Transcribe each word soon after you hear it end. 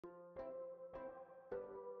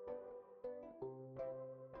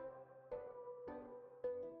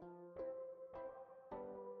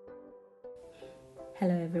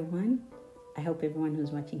Hello everyone, I hope everyone who's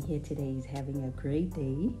watching here today is having a great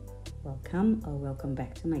day. Welcome or welcome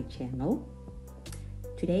back to my channel.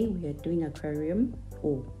 Today we are doing aquarium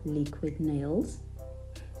or liquid nails.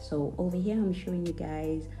 So over here I'm showing you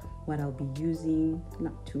guys what I'll be using,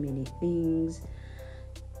 not too many things.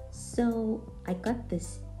 So I got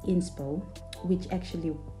this inspo, which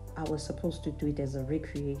actually I was supposed to do it as a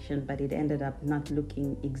recreation, but it ended up not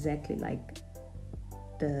looking exactly like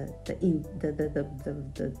the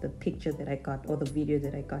picture that I got or the video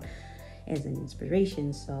that I got as an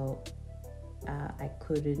inspiration. So I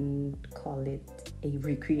couldn't call it a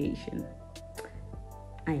recreation.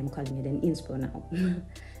 I am calling it an inspo now.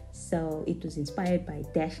 So it was inspired by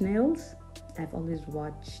Dash Nails. I've always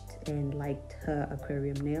watched and liked her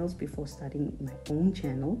aquarium nails before starting my own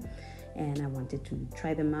channel, and I wanted to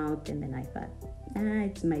try them out, and then I thought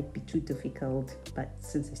it might be too difficult, but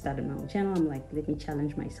since I started my own channel, I'm like, let me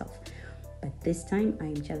challenge myself. But this time I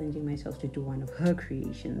am challenging myself to do one of her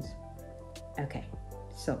creations. Okay,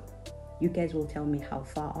 so you guys will tell me how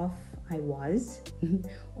far off I was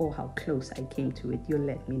or how close I came to it. You'll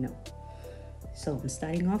let me know. So I'm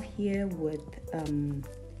starting off here with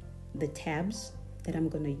the tabs that I'm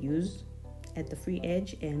going to use at the free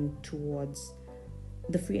edge and towards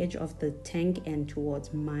the free edge of the tank and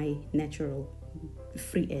towards my natural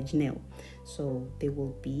free edge nail. So there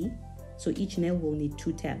will be, so each nail will need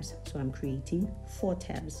 2 tabs. So I'm creating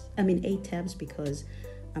 8 tabs because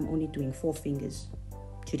I'm only doing 4 fingers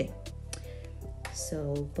today.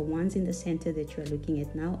 So the ones in the center that you're looking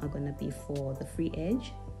at now are going to be for the free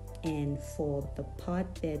edge, and for the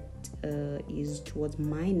part that is towards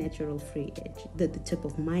my natural free edge, the tip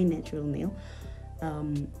of my natural nail,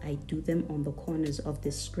 I do them on the corners of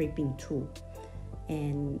this scraping tool.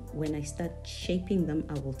 And when I start shaping them,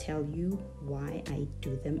 I will tell you why I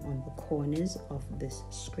do them on the corners of this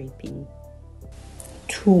scraping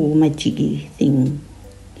tool, my jiggy thing.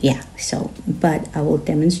 Yeah, so, but I will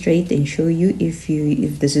demonstrate and show you.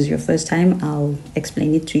 If this is your first time, I'll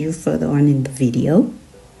explain it to you further on in the video.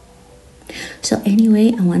 So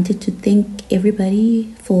anyway, I wanted to thank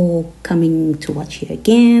everybody for coming to watch here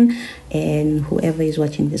again, and whoever is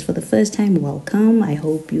watching this for the first time, welcome. I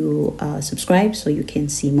hope you subscribe so you can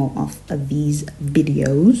see more of these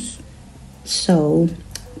videos. So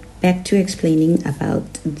back to explaining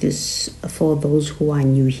about this for those who are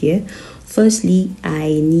new here. Firstly, I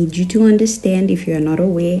need you to understand, if you're not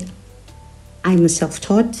aware, I'm a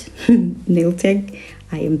self-taught nail tech.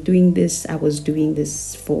 I was doing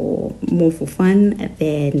this more for fun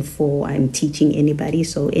than for I'm teaching anybody.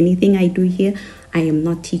 So anything I do here, I am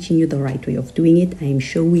not teaching you the right way of doing it. I am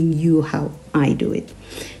showing you how I do it.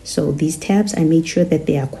 So these tabs, I made sure that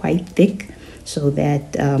they are quite thick so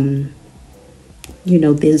that, when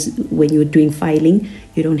you're doing filing,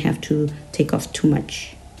 you don't have to take off too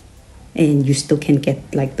much, and you still can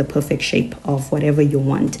get like the perfect shape of whatever you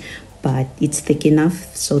want, but it's thick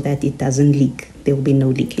enough so that it doesn't leak. There will be no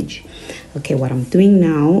leakage. Okay, what I'm doing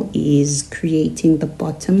now is creating the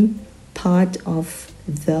bottom part of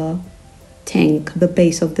the tank, the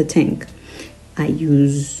base of the tank. I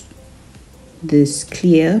use this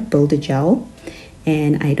clear builder gel,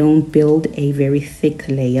 and I don't build a very thick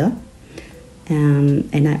layer.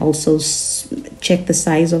 And I also check the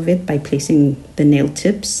size of it by placing the nail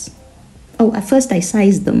tips. Oh, at first I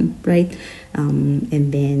sized them, right?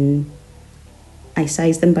 And then I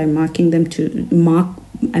sized them by marking them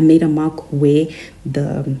I made a mark where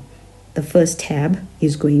the first tab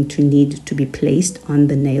is going to need to be placed on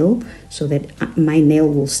the nail so that my nail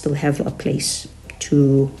will still have a place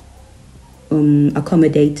to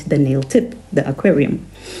accommodate the nail tip, the aquarium.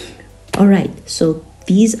 All right, so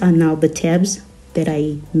these are now the tabs that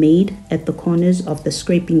I made at the corners of the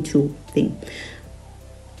scraping tool thing.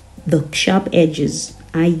 The sharp edges,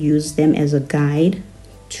 I use them as a guide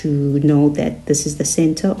to know that this is the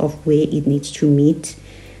center of where it needs to meet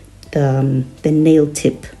the nail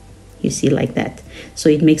tip, you see, like that. So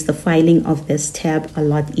it makes the filing of this tab a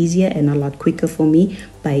lot easier and a lot quicker for me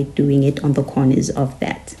by doing it on the corners of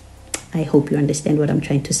that. I hope you understand what I'm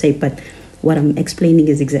trying to say, but what I'm explaining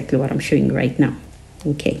is exactly what I'm showing right now.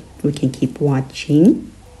 Okay, we can keep watching.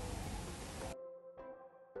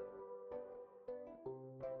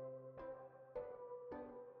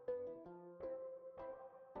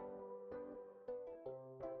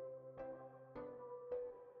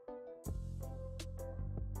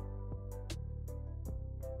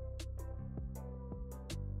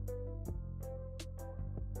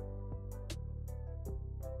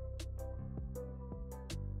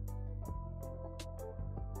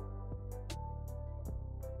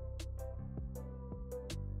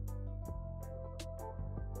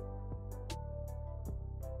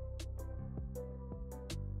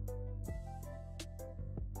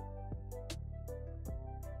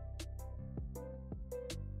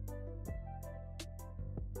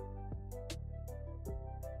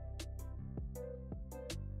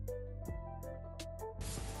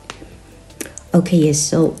 Okay, yes,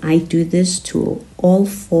 so I do this to all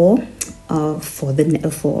four for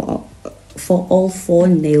all four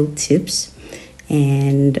nail tips.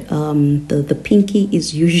 And the pinky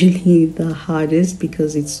is usually the hardest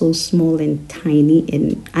because it's so small and tiny,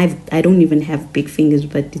 and I don't even have big fingers,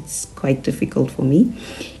 but it's quite difficult for me.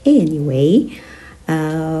 Anyway,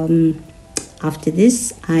 after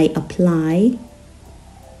this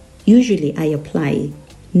usually I apply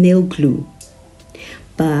nail glue.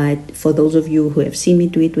 But for those of you who have seen me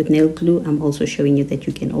do it with nail glue, I'm also showing you that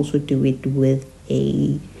you can also do it with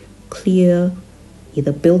a clear,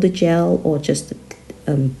 either builder gel or just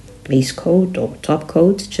base coat or top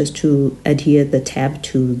coat, just to adhere the tab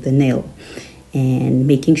to the nail and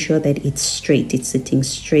making sure that it's straight, it's sitting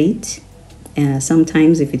straight.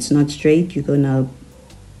 Sometimes if it's not straight, you're gonna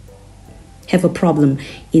have a problem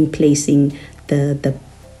in placing the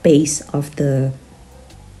base of the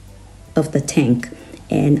tank.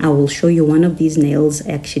 And I will show you one of these nails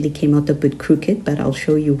actually came out a bit crooked, but I'll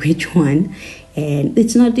show you which one. And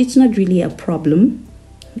it's not really a problem.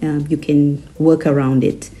 You can work around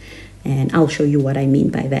it, and I'll show you what I mean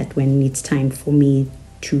by that when it's time for me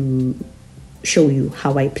to show you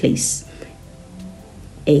how I place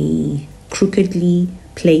a crookedly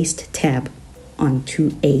placed tab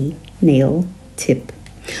onto a nail tip.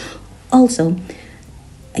 Also,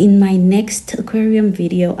 in my next aquarium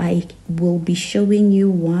video, I will be showing you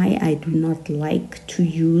why I do not like to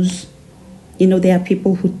use, there are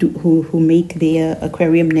people who make their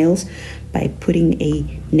aquarium nails by putting a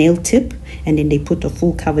nail tip and then they put a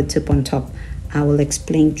full cover tip on top. I will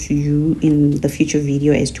explain to you in the future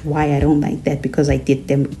video as to why I don't like that, because I did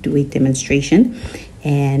do a demonstration,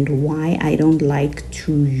 and why I don't like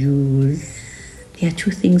to use. There are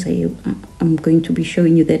two things I'm going to be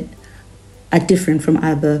showing you that are different from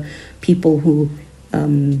other people who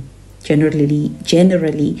generally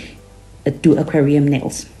do aquarium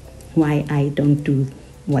nails. Why I don't do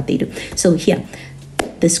what they do. So here,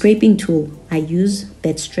 the scraping tool, I use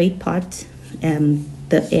that straight part,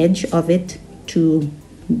 the edge of it, to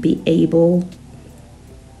be able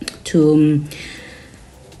to,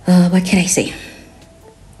 what can I say?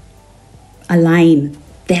 Align,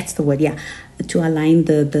 that's the word, yeah. To align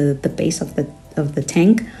the base of the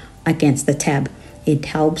tank against the tab. It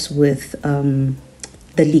helps with the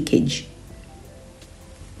leakage,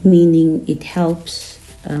 meaning it helps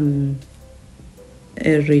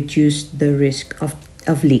reduce the risk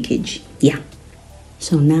of leakage. Yeah.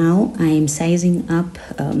 So now I am sizing up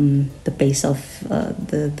the base of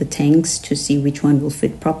the tanks to see which one will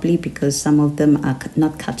fit properly, because some of them are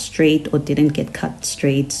not cut straight or didn't get cut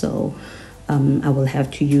straight. So I will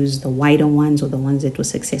have to use the wider ones, or the ones that were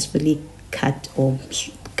successfully cut or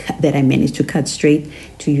that I managed to cut straight,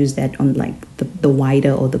 to use that on like the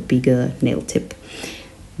wider or the bigger nail tip.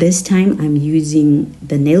 This time I'm using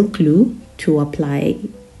the nail glue to apply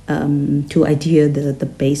to adhere the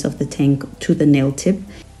base of the tank to the nail tip,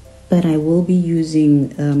 but I will be using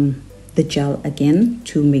the gel again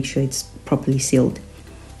to make sure it's properly sealed.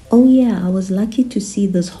 Oh yeah, I was lucky to see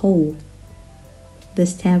this hole.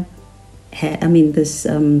 This tab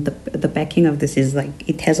the backing of this is like,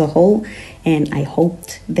 it has a hole, and I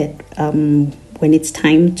hoped that when it's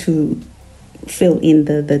time to fill in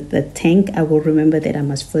the tank, I will remember that I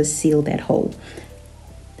must first seal that hole.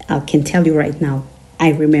 I can tell you right now,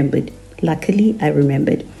 I remembered. Luckily, I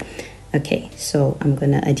remembered. Okay, so I'm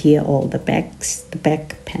gonna adhere all the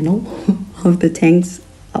back panel of the tanks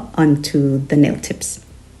onto the nail tips.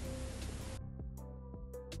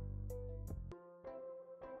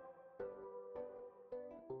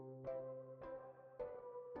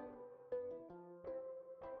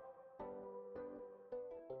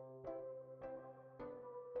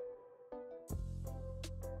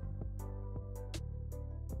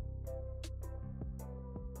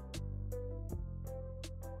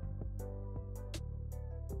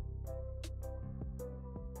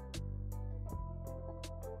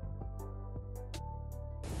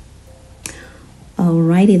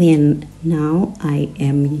 Alrighty then, now I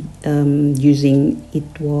am using,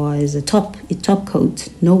 it was a top coat,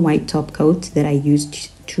 no white top coat, that I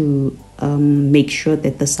used to make sure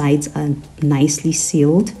that the sides are nicely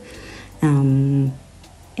sealed, and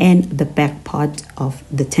the back part of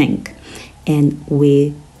the tank, and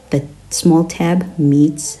where the small tab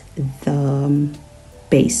meets the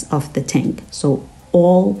base of the tank. So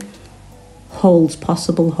all holes,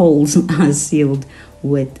 possible holes, are sealed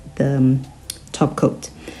with the top coat.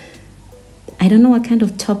 I don't know what kind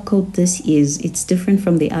of top coat this is. It's different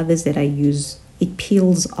from the others that I use. It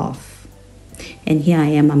peels off. And here I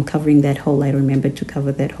am, I'm covering that hole. I remember to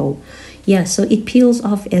cover that hole. Yeah, so it peels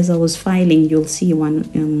off as I was filing. You'll see one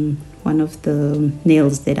of the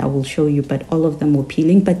nails that I will show you, but all of them were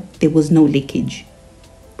peeling, but there was no leakage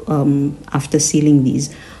after sealing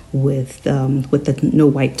these with the no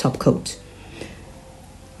white top coat.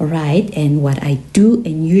 All right, and what I do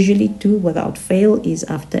and usually do without fail is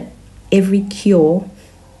after every cure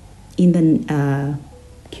in the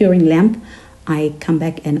curing lamp, I come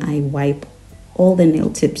back and I wipe all the nail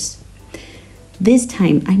tips. This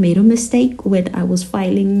time I made a mistake when I was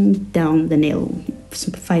filing down the nail,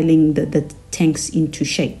 filing the tanks into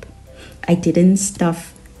shape. I didn't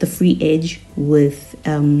stuff the free edge with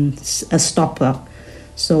a stopper.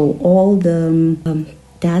 So all the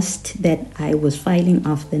dust that I was filing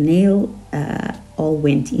off the nail all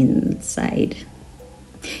went inside.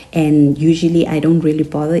 And usually I don't really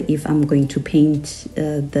bother if I'm going to paint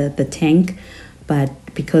the tank, but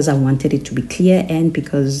because I wanted it to be clear and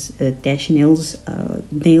because dash nails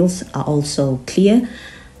are also clear,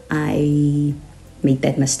 I made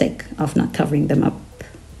that mistake of not covering them up.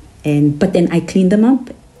 But then I cleaned them up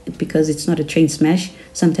because it's not a train smash.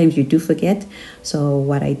 Sometimes you do forget. So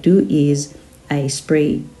what I do is I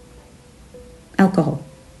spray alcohol.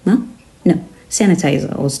 No,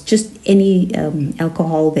 sanitizer, or just any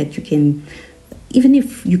alcohol that you can. Even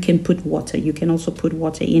if you can put water, you can also put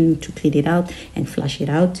water in to clean it out and flush it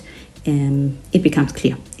out, and it becomes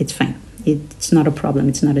clear. It's fine. It's not a problem.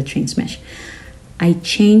 It's not a train smash. I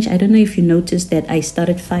don't know if you noticed that I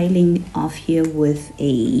started filing off here with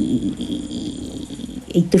a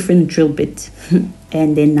different drill bit.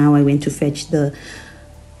 And then now I went to fetch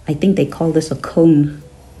I think they call this a cone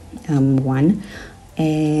one.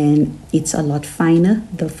 And it's a lot finer.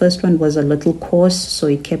 The first one was a little coarse, so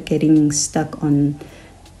it kept getting stuck on,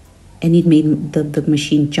 and it made the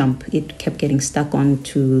machine jump. It kept getting stuck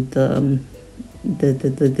onto the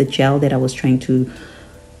gel that I was trying to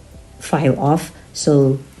file off.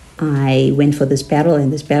 So I went for this barrel,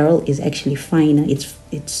 and this barrel is actually finer.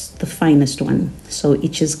 It's the finest one, so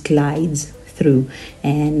it just glides through.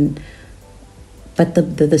 But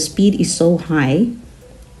the speed is so high,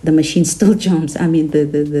 the machine still jumps. I mean, the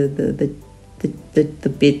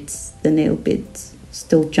nail bits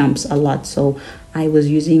still jumps a lot. So I was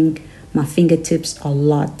using my fingertips a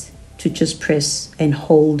lot to just press and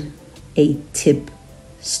hold a tip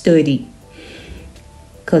sturdy.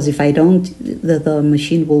 Because if I don't, the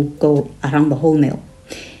machine will go around the whole nail.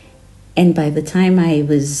 And by the time I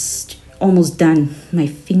was almost done, my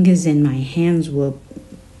fingers and my hands were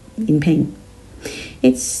in pain.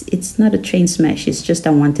 It's not a train smash. It's just I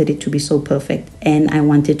wanted it to be so perfect, and I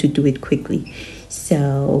wanted to do it quickly.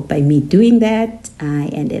 So by me doing that, I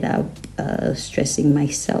ended up straining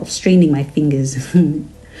my fingers.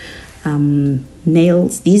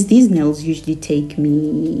 Nails. These nails usually take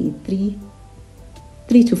me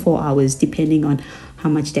 3 to 4 hours, depending on how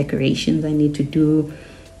much decorations I need to do.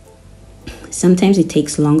 Sometimes it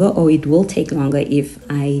takes longer, or it will take longer if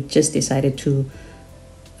I just decided to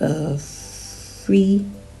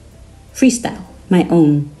freestyle my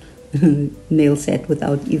own nail set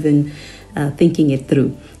without even thinking it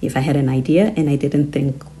through. If I had an idea and I didn't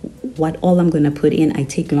think what all I'm going to put in, I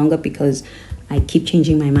take longer because I keep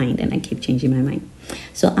changing my mind and I keep changing my mind.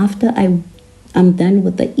 So after I'm done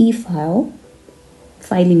with the e-file,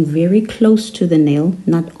 filing very close to the nail,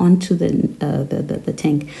 not onto the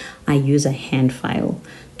tank, I use a hand file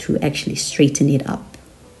to actually straighten it up.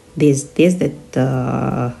 There's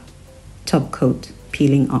that top coat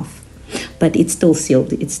peeling off, but it's still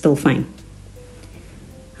sealed. It's still fine.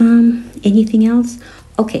 Anything else?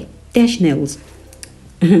 Okay, dash nails.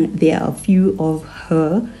 There are a few of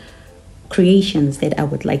her creations that I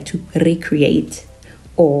would like to recreate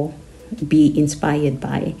or be inspired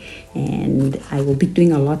by, and I will be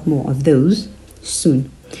doing a lot more of those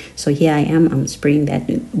soon. So here I am, I'm spraying that.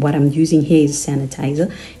 What I'm using here is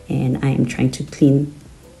sanitizer, and I am trying to clean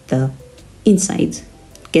the insides,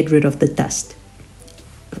 get rid of the dust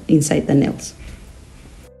inside the nails.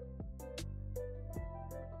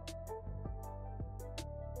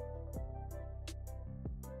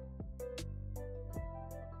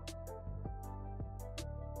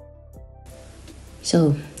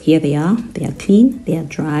 So here they are clean, they are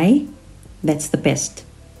dry. That's the best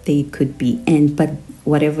they could be. But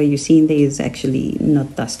whatever you see in there is actually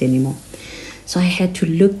not dust anymore. So I had to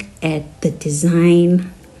look at the design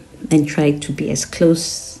and try to be as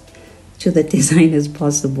close to the design as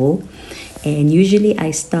possible. And usually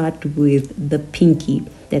I start with the pinky.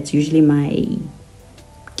 That's usually my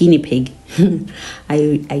guinea pig.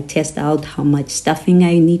 I test out how much stuffing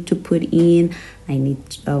I need to put in. I need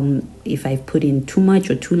if I put in too much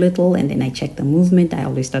or too little, and then I check the movement. I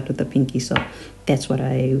always start with the pinky, so that's what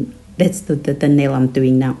I That's the nail I'm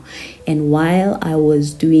doing now. And while I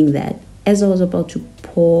was doing that, as I was about to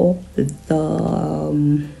pour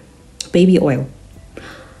the baby oil,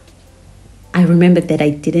 I remembered that I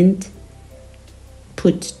didn't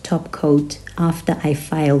put top coat after I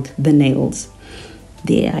filed the nails.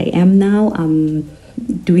 There I am now. I'm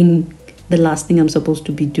doing the last thing I'm supposed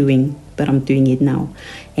to be doing, but I'm doing it now.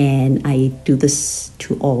 And I do this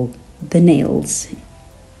to all the nails.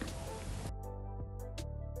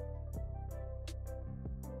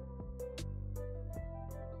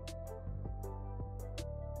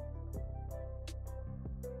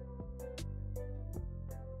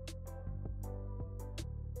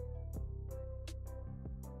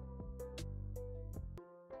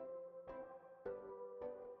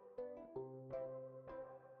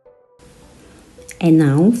 And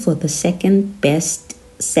now for the second best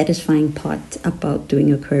satisfying part about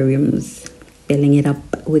doing aquariums, filling it up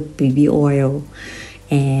with baby oil.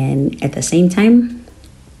 And at the same time,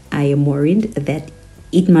 I am worried that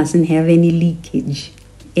it mustn't have any leakage.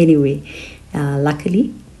 Anyway,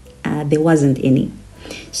 luckily, there wasn't any.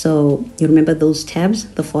 So you remember those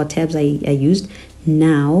tabs, the 4 tabs I used?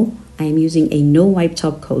 Now I'm using a no wipe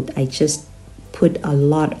top coat. I just put a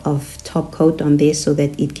lot of top coat on there so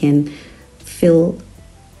that it can fill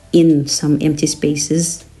in some empty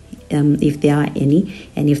spaces, if there are any,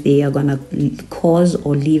 and if they are gonna cause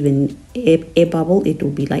or leave an air bubble, it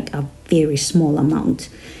will be like a very small amount,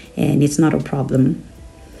 and it's not a problem.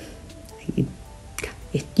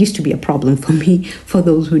 It used to be a problem for me, for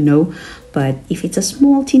those who know, but if it's a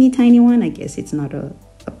small teeny tiny one, I guess it's not a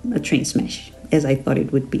train smash as I thought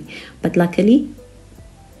it would be. But luckily,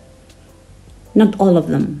 not all of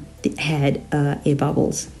them had air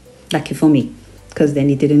bubbles. Lucky for me, because then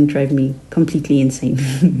it didn't drive me completely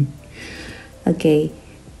insane. Okay,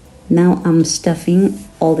 now I'm stuffing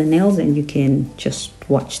all the nails and you can just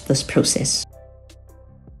watch this process.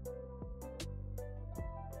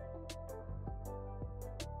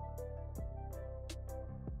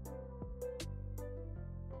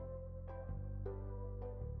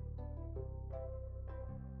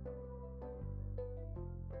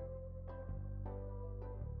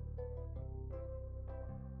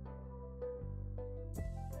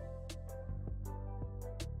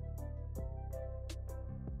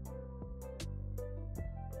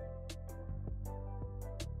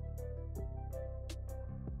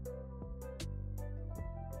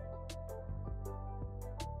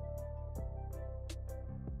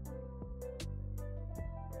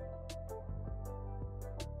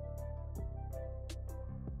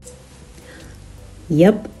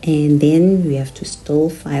 Yep, and then we have to still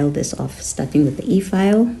file this off, starting with the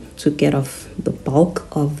e-file to get off the bulk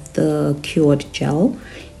of the cured gel,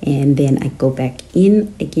 and then I go back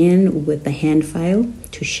in again with the hand file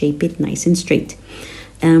to shape it nice and straight.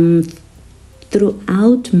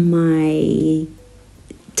 Throughout my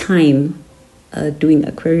time doing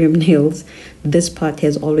aquarium nails, this part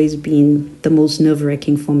has always been the most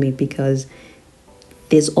nerve-wracking for me, because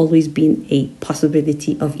there's always been a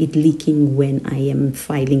possibility of it leaking when I am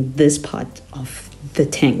filing this part of the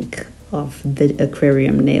tank, of the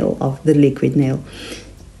aquarium nail, of the liquid nail.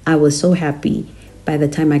 I was so happy by the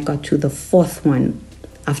time I got to the 4th one.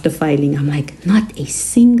 After filing, I'm like, not a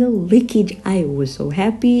single leakage. I was so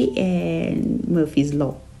happy, and Murphy's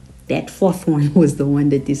Law, that 4th one was the one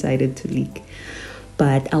that decided to leak.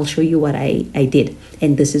 But I'll show you what I did,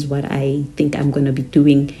 and this is what I think I'm going to be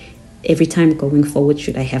doing every time going forward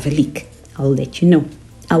should I have a leak. I'll let you know.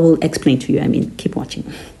 I will explain to you. Keep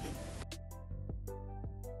watching.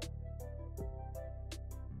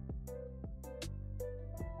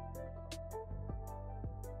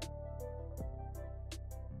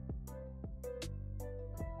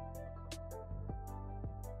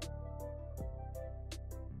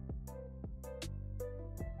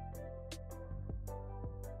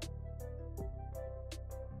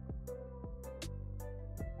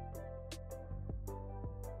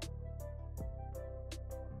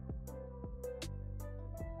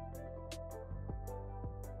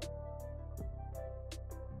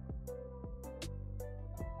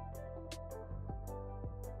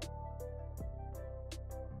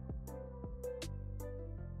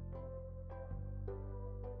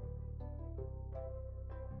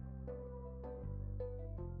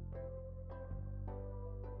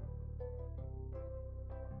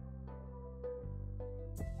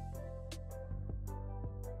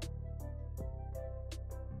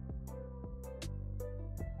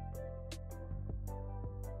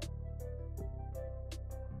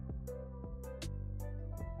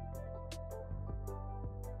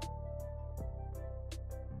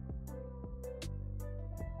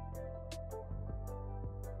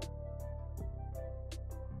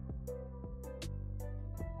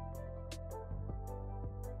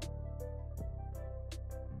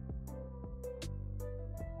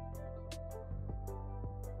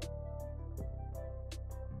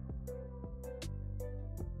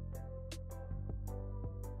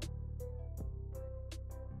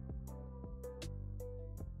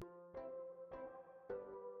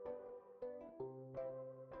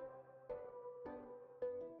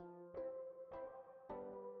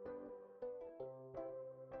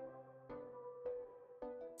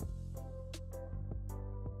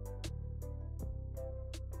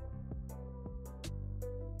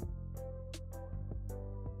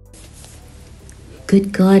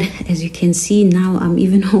 Good God, as you can see now, I'm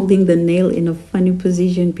even holding the nail in a funny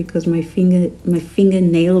position because my fingertips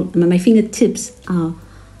are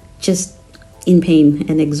just in pain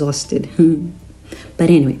and exhausted. But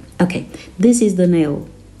anyway, okay, this is the nail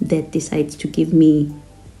that decides to give me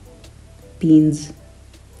beans.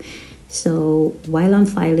 So while I'm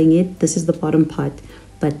filing it, this is the bottom part,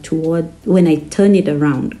 but when I turn it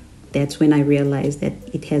around, that's when I realize that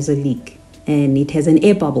it has a leak and it has an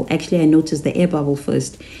air bubble. Actually, I noticed the air bubble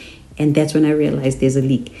first, and that's when I realized there's a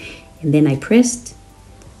leak. And then I pressed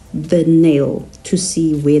the nail to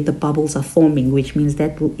see where the bubbles are forming, which means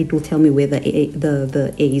that it will tell me where the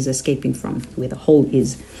air is escaping from, where the hole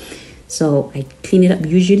is. So I clean it up.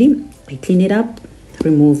 Usually I clean it up,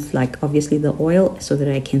 remove like obviously the oil so that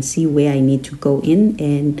I can see where I need to go in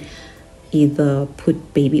and either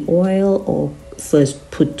put baby oil or first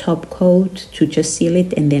put top coat to just seal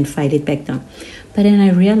it and then file it back down. But then I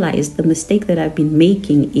realized the mistake that I've been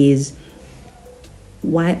making is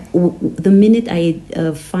the minute I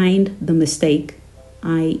find the mistake,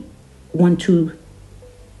 I want to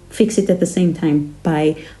fix it at the same time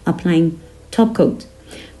by applying top coat.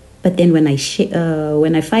 But then when I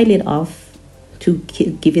file it off to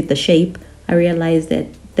give it the shape, I realized that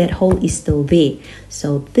that hole is still there.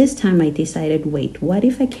 So this time I decided, wait, what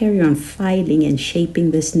if I carry on filing and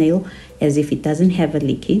shaping this nail as if it doesn't have a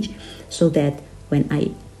leakage, so that when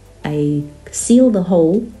I seal the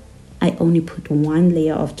hole, I only put one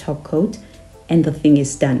layer of top coat and the thing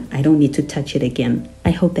is done. I don't need to touch it again.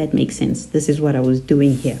 I hope that makes sense. This is what I was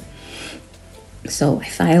doing here. So I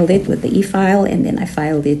filed it with the e-file, and then I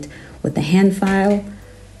filed it with the hand file.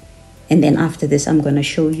 And then after this, I'm going to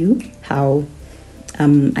show you how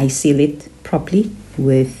I seal it properly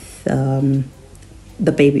with the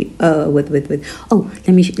baby, oh, let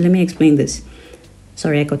me explain this.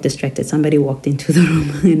 Sorry, I got distracted. Somebody walked into the room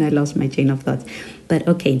and I lost my chain of thoughts. But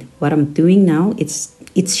okay, what I'm doing now, it's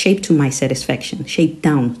shaped to my satisfaction, shaped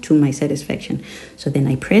down to my satisfaction. So then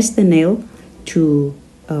I press the nail to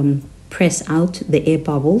press out the air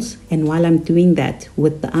bubbles. And while I'm doing that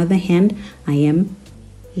with the other hand, I am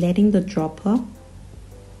letting the dropper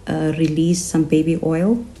release some baby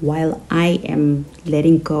oil while I am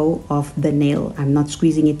letting go of the nail. I'm not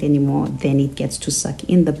squeezing it anymore. Then it gets to suck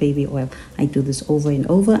in the baby oil. I do this over and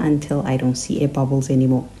over until I don't see air bubbles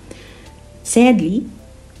anymore. Sadly,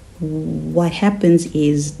 what happens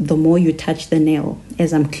is the more you touch the nail,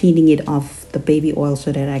 as I'm cleaning it off the baby oil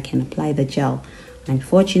so that I can apply the gel,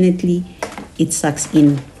 unfortunately, it sucks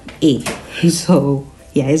in air. So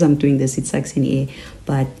yeah, as I'm doing this, it sucks in air,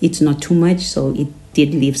 but it's not too much, so it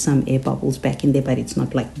did leave some air bubbles back in there, but it's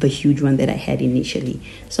not like the huge one that I had initially.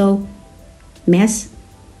 So mess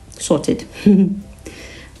sorted.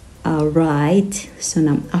 All right, so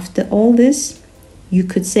now after all this, you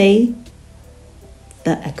could say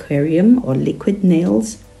the aquarium or liquid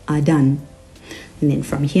nails are done. And then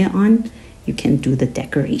from here on, you can do the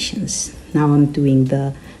decorations. Now I'm doing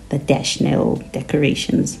the dash nail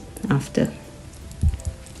decorations after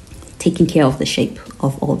taking care of the shape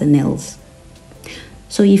of all the nails.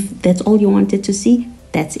 So if that's all you wanted to see,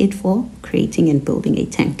 that's it for creating and building a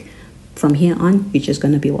tank. From here on, you're just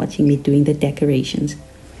going to be watching me doing the decorations.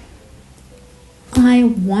 I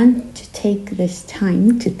want to take this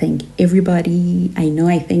time to thank everybody. I know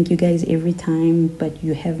I thank you guys every time, but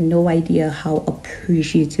you have no idea how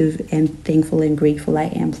appreciative and thankful and grateful I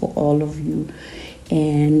am for all of you,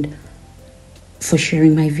 and for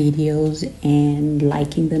sharing my videos and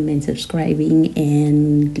liking them and subscribing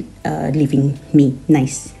and leaving me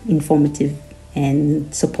nice, informative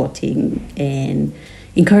and supporting and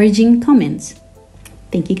encouraging comments.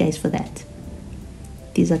 Thank you guys for that.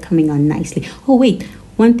 These are coming on nicely. Oh wait,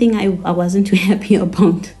 one thing I wasn't too happy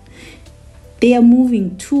about. They are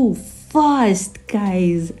moving too fast,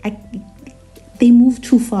 guys. They move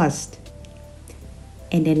too fast.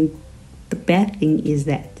 And then the bad thing is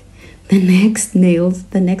that the next nails,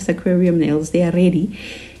 the next aquarium nails, they are ready.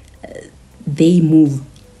 They move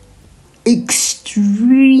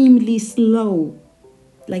extremely slow.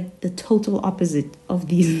 Like the total opposite of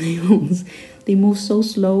these nails. They move so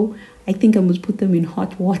slow. I think I must put them in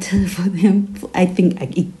hot water for them. I think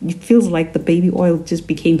it feels like the baby oil just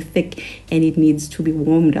became thick and it needs to be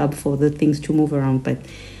warmed up for the things to move around. But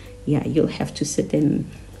yeah, you'll have to sit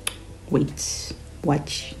and watch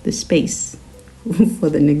the space for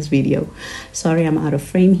the next video. Sorry, I'm out of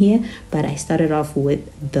frame here, but I started off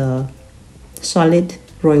with the solid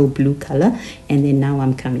royal blue color, and then now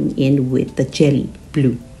I'm coming in with the jelly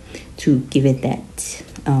blue to give it that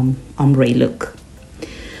ombre look.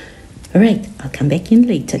 All right, I'll come back in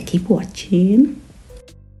later. Keep watching.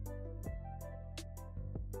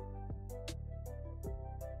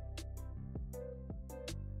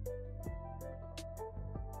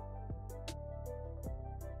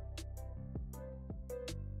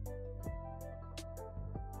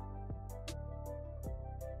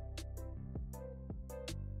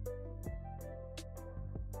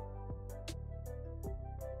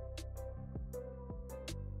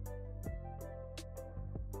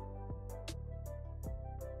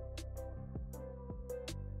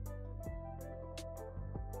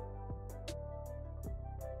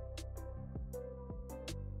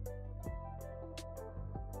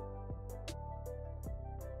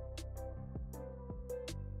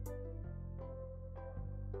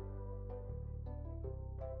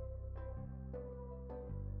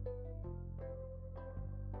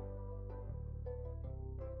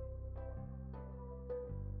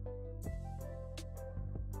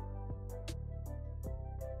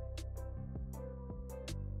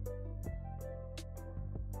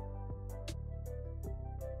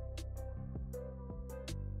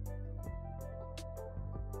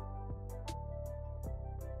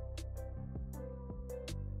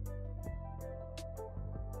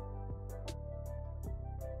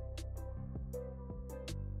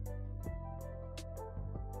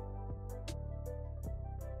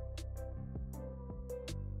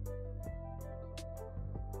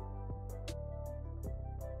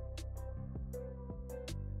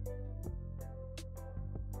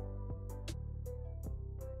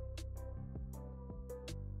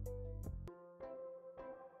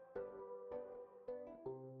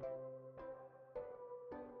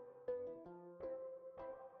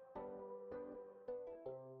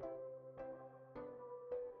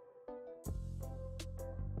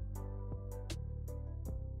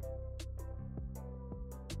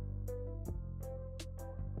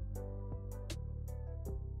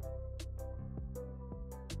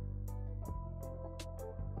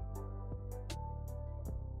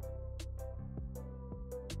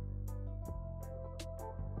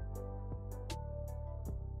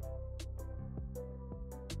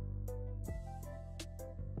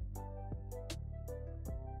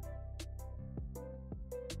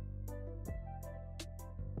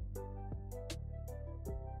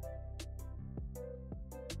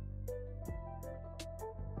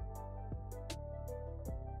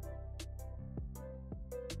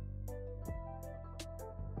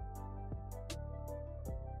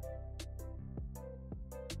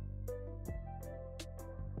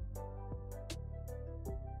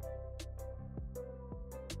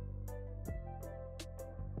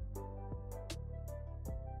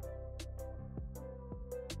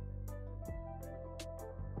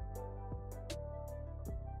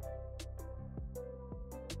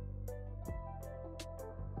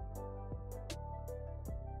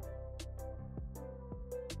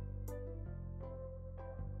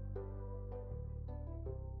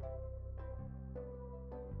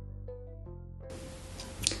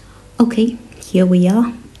 Okay, here we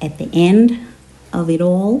are at the end of it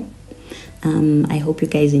all. I hope you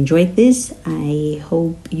guys enjoyed this. I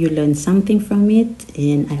hope you learned something from it,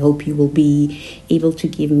 and I hope you will be able to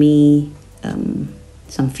give me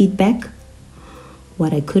some feedback,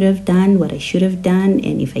 what I could have done, what I should have done,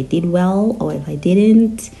 and if I did well or if I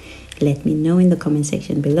didn't. Let me know in the comment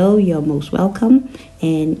section below. You're most welcome.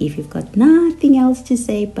 And if you've got nothing else to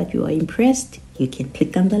say but you are impressed, you can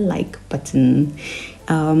click on the like button.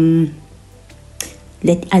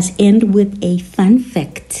 Let us end with a fun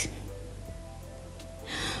fact.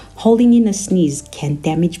 Holding in a sneeze can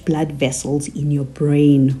damage blood vessels in your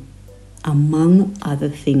brain, among other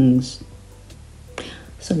things.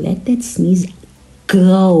 So let that sneeze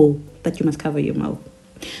go, but you must cover your mouth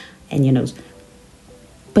and your nose.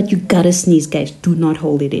 But you gotta sneeze, guys. Do not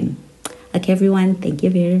hold it in. Okay, everyone. Thank you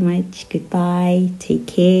very much. Goodbye. Take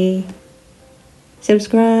care.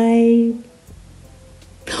 Subscribe.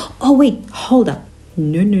 Oh, wait. Hold up.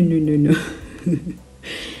 No.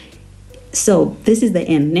 So, this is the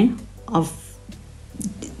end of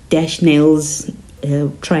Dash Nails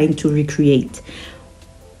trying to recreate.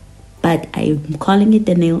 But I'm calling it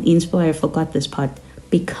the nail inspo. I forgot this part.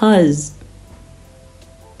 Because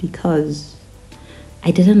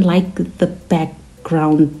I didn't like the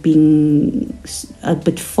background being a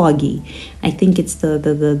bit foggy. I think it's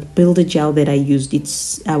the builder gel that I used.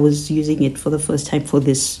 I was using it for the first time for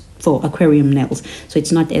aquarium nails. So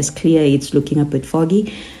it's not as clear, it's looking a bit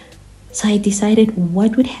foggy. So I decided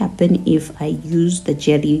what would happen if I used the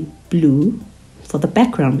jelly blue for the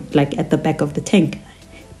background, like at the back of the tank.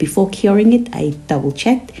 Before curing it, I double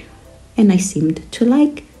checked and I seemed to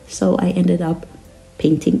like. So I ended up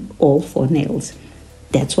painting all 4 nails.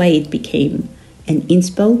 That's why it became an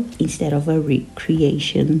inspo instead of a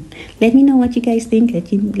recreation. Let me know what you guys think.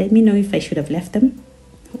 Let me know if I should have left them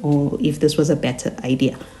or if this was a better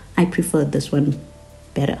idea. I prefer this one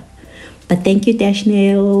better. But thank you, Dash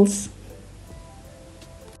Nails.